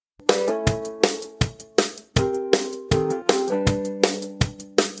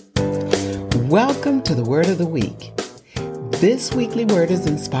Welcome to the Word of the Week. This weekly word is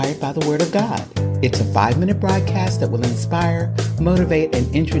inspired by the Word of God. It's a 5-minute broadcast that will inspire, motivate,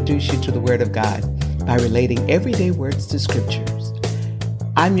 and introduce you to the Word of God by relating everyday words to scriptures.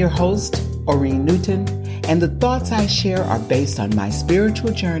 I'm your host, Oreen Newton, and the thoughts I share are based on my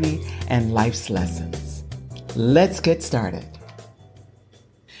spiritual journey and life's lessons. Let's get started.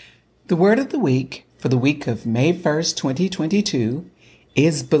 The Word of the Week for the week of May 1st, 2022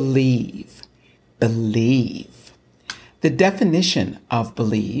 is believe. Believe. The definition of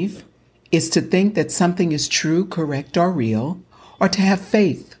believe is to think that something is true, correct, or real, or to have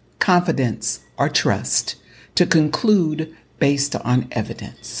faith, confidence, or trust, to conclude based on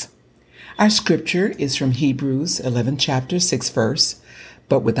evidence. Our scripture is from Hebrews 11 chapter 6 verse,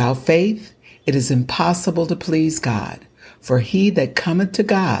 "But without faith it is impossible to please God. For he that cometh to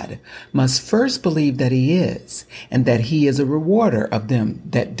God must first believe that he is, and that he is a rewarder of them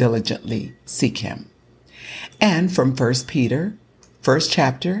that diligently seek him." And from 1 Peter, 1st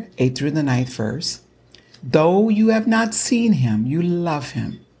chapter, 8 through the 9th verse, "Though you have not seen him, you love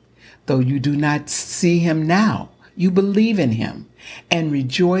him. Though you do not see him now, you believe in him, and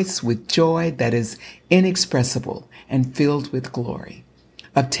rejoice with joy that is inexpressible and filled with glory,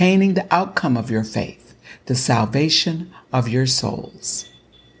 obtaining the outcome of your faith, the salvation of your souls."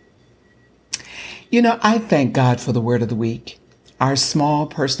 I thank God for the Word of the Week. Our small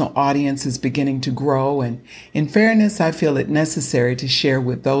personal audience is beginning to grow, and in fairness, I feel it necessary to share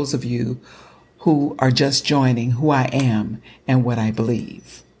with those of you who are just joining who I am and what I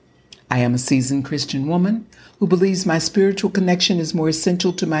believe. I am a seasoned Christian woman who believes my spiritual connection is more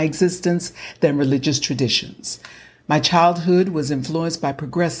essential to my existence than religious traditions. My childhood was influenced by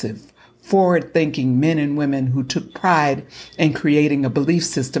progressive, forward-thinking men and women who took pride in creating a belief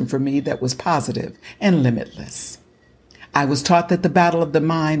system for me that was positive and limitless. I was taught that the battle of the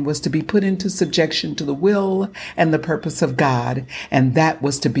mind was to be put into subjection to the will and the purpose of God, and that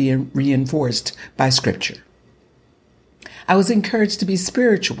was to be reinforced by Scripture. I was encouraged to be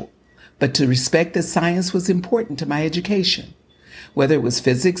spiritual, but to respect that science was important to my education. Whether it was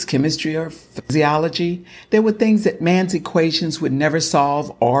physics, chemistry, or physiology, there were things that man's equations would never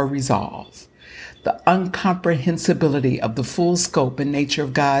solve or resolve. The incomprehensibility of the full scope and nature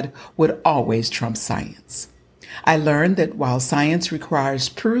of God would always trump science. I learned that while science requires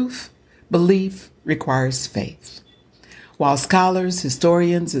proof, belief requires faith. While scholars,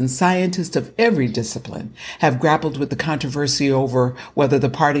 historians, and scientists of every discipline have grappled with the controversy over whether the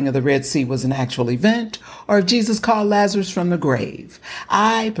parting of the Red Sea was an actual event or if Jesus called Lazarus from the grave,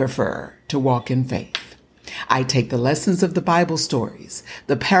 I prefer to walk in faith. I take the lessons of the Bible stories,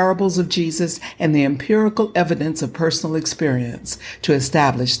 the parables of Jesus, and the empirical evidence of personal experience to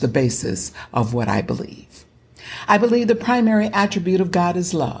establish the basis of what I believe. I believe the primary attribute of God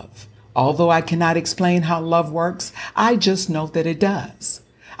is love. Although I cannot explain how love works, I just know that it does.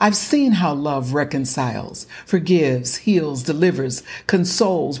 I've seen how love reconciles, forgives, heals, delivers,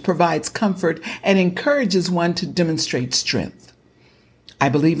 consoles, provides comfort, and encourages one to demonstrate strength. I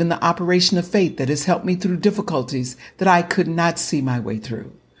believe in the operation of faith that has helped me through difficulties that I could not see my way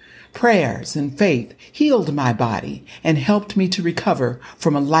through. Prayers and faith healed my body and helped me to recover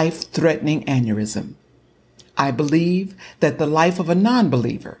from a life-threatening aneurysm. I believe that the life of a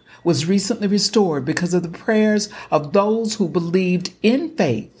non-believer was recently restored because of the prayers of those who believed in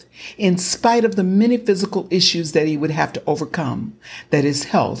faith, in spite of the many physical issues that he would have to overcome, that his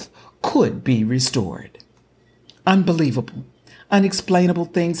health could be restored. Unbelievable, unexplainable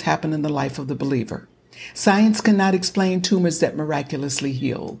things happen in the life of the believer. Science cannot explain tumors that miraculously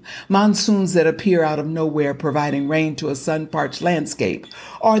heal, monsoons that appear out of nowhere providing rain to a sun-parched landscape,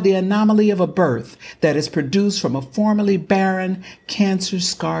 or the anomaly of a birth that is produced from a formerly barren,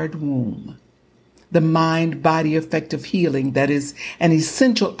 cancer-scarred womb. The mind-body effect of healing that is an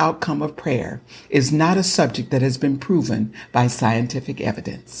essential outcome of prayer is not a subject that has been proven by scientific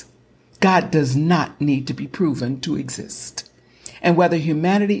evidence. God does not need to be proven to exist. And whether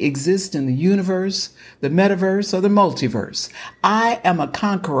humanity exists in the universe, the metaverse, or the multiverse, I am a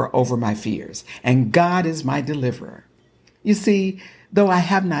conqueror over my fears, and God is my deliverer. You see, though I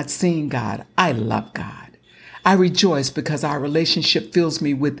have not seen God, I love God. I rejoice because our relationship fills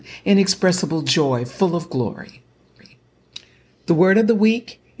me with inexpressible joy, full of glory. The Word of the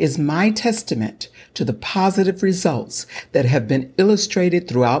Week is my testament to the positive results that have been illustrated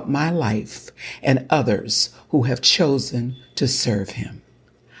throughout my life and others who have chosen to serve Him.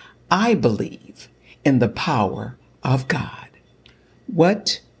 I believe in the power of God.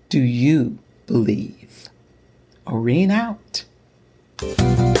 What do you believe? Oreen out.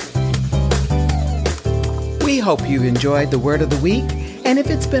 We hope you enjoyed the Word of the Week And if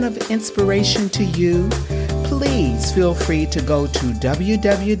it's been of inspiration to you, please feel free to go to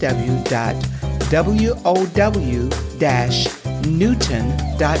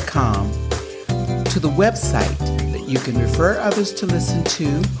www.wow-newton.com to the website that you can refer others to listen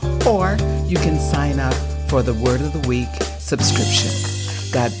to, or you can sign up for the Word of the Week subscription.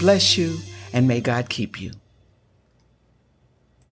 God bless you, and may God keep you.